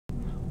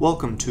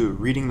Welcome to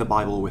Reading the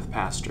Bible with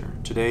Pastor.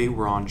 Today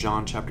we're on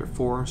John chapter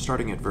 4,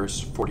 starting at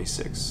verse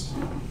 46.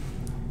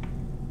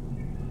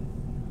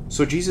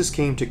 So Jesus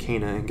came to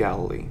Cana in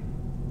Galilee,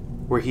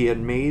 where he had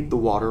made the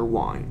water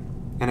wine,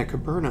 and at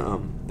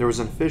Capernaum there was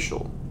an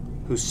official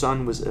whose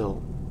son was ill.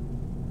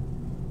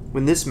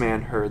 When this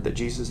man heard that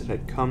Jesus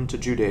had come to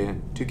Judea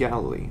to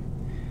Galilee,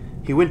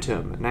 he went to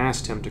him and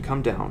asked him to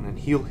come down and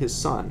heal his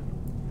son,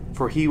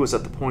 for he was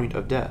at the point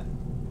of death.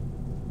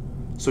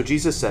 So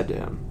Jesus said to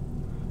him,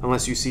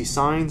 "Unless you see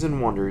signs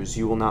and wonders,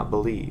 you will not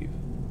believe."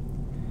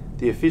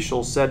 The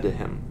official said to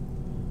him,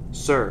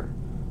 "Sir,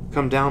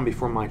 come down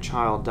before my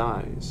child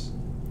dies."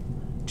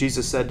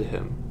 Jesus said to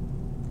him,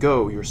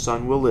 "Go, your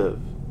son will live."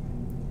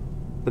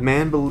 The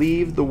man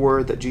believed the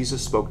word that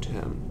Jesus spoke to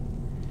him,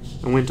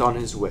 and went on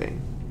his way.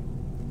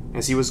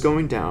 As he was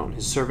going down,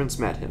 his servants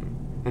met him,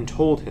 and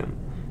told him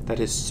that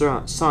his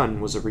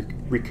son was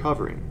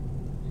recovering.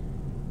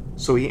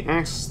 So he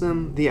asked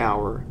them the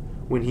hour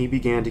when he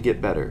began to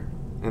get better.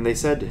 And they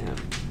said to him,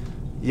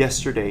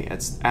 "Yesterday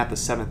at the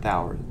 7th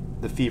hour,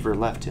 the fever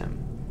left him."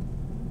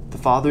 The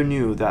father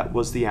knew that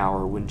was the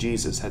hour when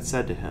Jesus had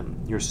said to him,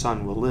 "Your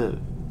son will live."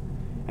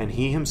 And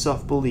he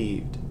himself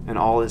believed, and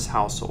all his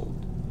household.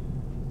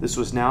 This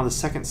was now the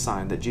second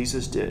sign that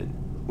Jesus did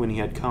when he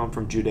had come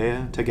from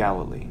Judea to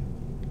Galilee.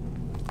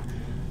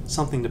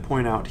 Something to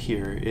point out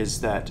here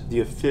is that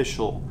the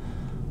official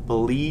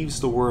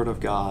believes the word of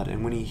God,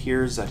 and when he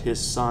hears that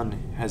his son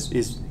has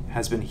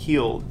been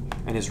healed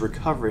and is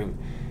recovering,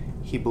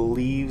 he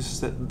believes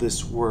that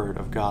this word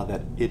of God,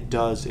 that it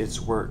does its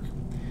work.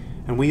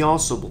 And we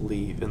also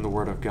believe in the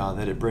word of God,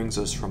 that it brings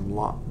us from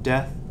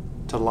death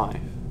to life.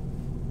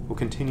 We'll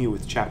continue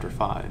with chapter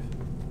 5.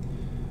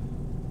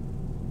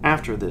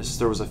 After this,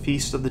 there was a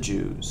feast of the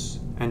Jews,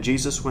 and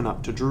Jesus went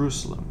up to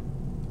Jerusalem.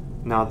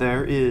 Now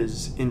there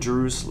is in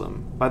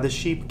Jerusalem, by the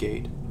sheep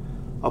gate,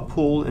 a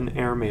pool in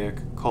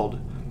Aramaic called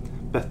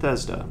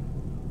Bethesda,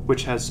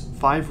 which has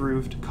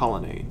 5-roofed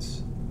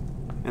colonnades.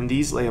 And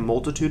these lay a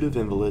multitude of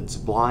invalids,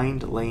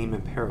 blind, lame,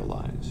 and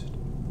paralyzed.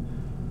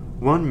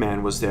 One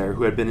man was there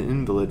who had been an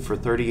invalid for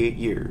 38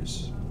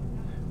 years.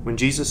 When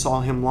Jesus saw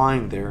him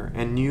lying there,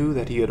 and knew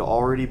that he had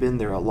already been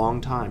there a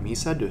long time, he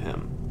said to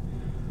him,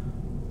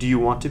 "Do you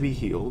want to be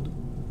healed?"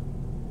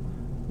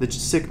 The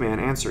sick man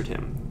answered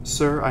him,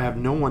 "Sir, I have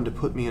no one to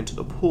put me into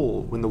the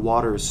pool when the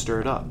water is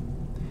stirred up,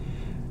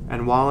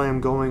 and while I am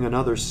going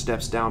another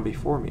steps down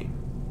before me."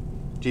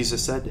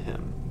 Jesus said to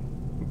him,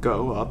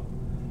 "Go up,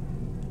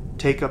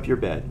 take up your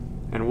bed,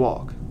 and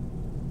walk."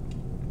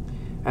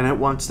 And at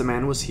once the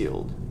man was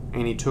healed,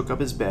 and he took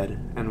up his bed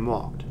and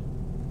walked.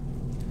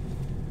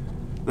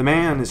 The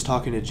man is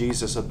talking to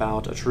Jesus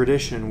about a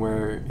tradition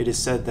where it is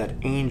said that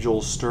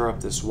angels stir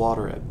up this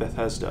water at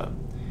Bethesda,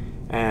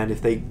 and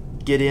if they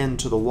get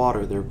into the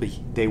water,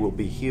 they will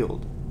be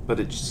healed.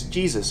 But it's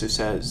Jesus who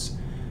says,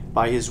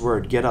 by his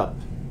word, "Get up,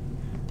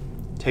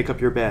 take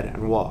up your bed,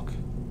 and walk."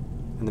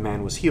 And the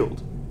man was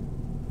healed.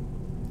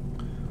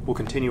 We'll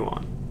continue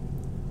on.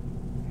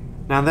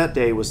 Now that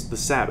day was the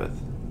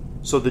Sabbath.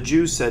 So the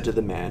Jews said to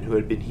the man who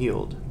had been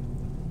healed,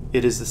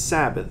 "It is the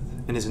Sabbath,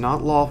 and it is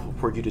not lawful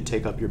for you to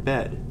take up your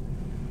bed."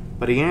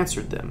 But he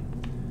answered them,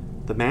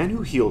 "The man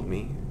who healed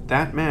me,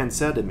 that man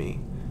said to me,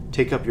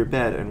 'Take up your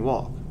bed and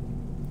walk.'"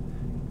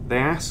 They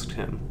asked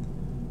him,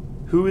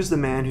 "Who is the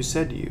man who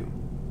said to you,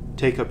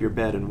 'Take up your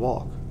bed and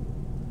walk'?"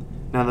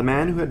 Now the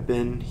man who had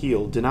been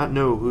healed did not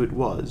know who it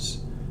was,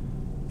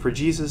 for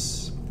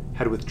Jesus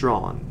had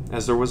withdrawn,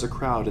 as there was a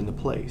crowd in the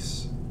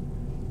place.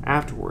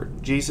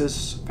 Afterward,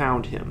 Jesus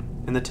found him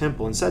in the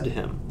temple and said to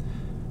him,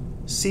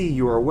 "See,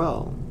 you are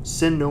well.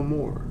 Sin no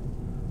more,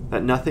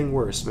 that nothing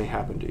worse may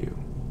happen to you."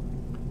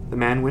 The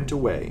man went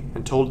away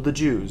and told the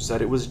Jews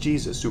that it was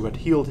Jesus who had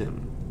healed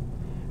him.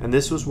 And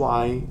this was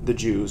why the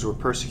Jews were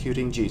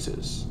persecuting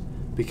Jesus,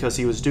 because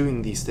he was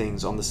doing these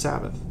things on the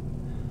Sabbath.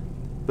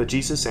 But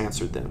Jesus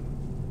answered them,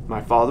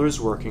 "My Father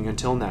is working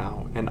until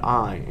now, and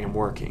I am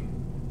working."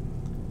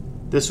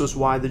 This was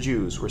why the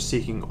Jews were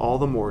seeking all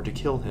the more to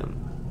kill him,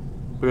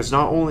 because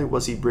not only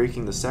was he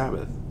breaking the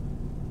Sabbath,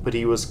 but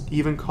he was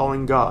even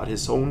calling God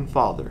his own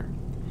Father,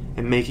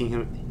 and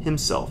making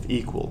himself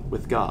equal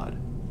with God.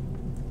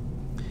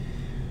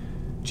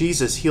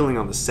 Jesus healing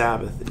on the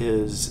Sabbath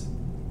is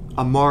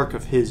a mark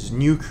of his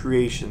new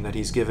creation that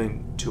he's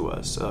given to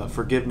us,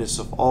 forgiveness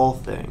of all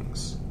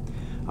things.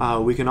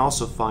 We can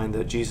also find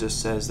that Jesus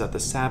says that the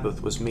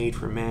Sabbath was made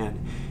for man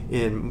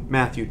in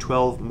Matthew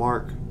 12,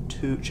 Mark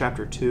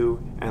chapter 2,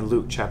 and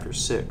Luke chapter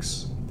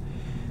 6.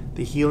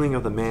 The healing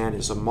of the man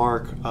is a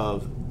mark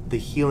of the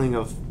healing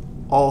of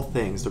all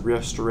things, the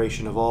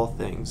restoration of all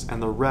things,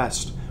 and the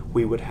rest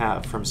we would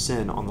have from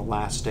sin on the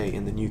last day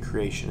in the new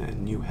creation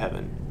and new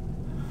heaven.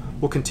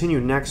 We'll continue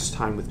next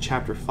time with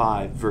chapter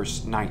 5,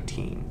 verse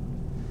 19.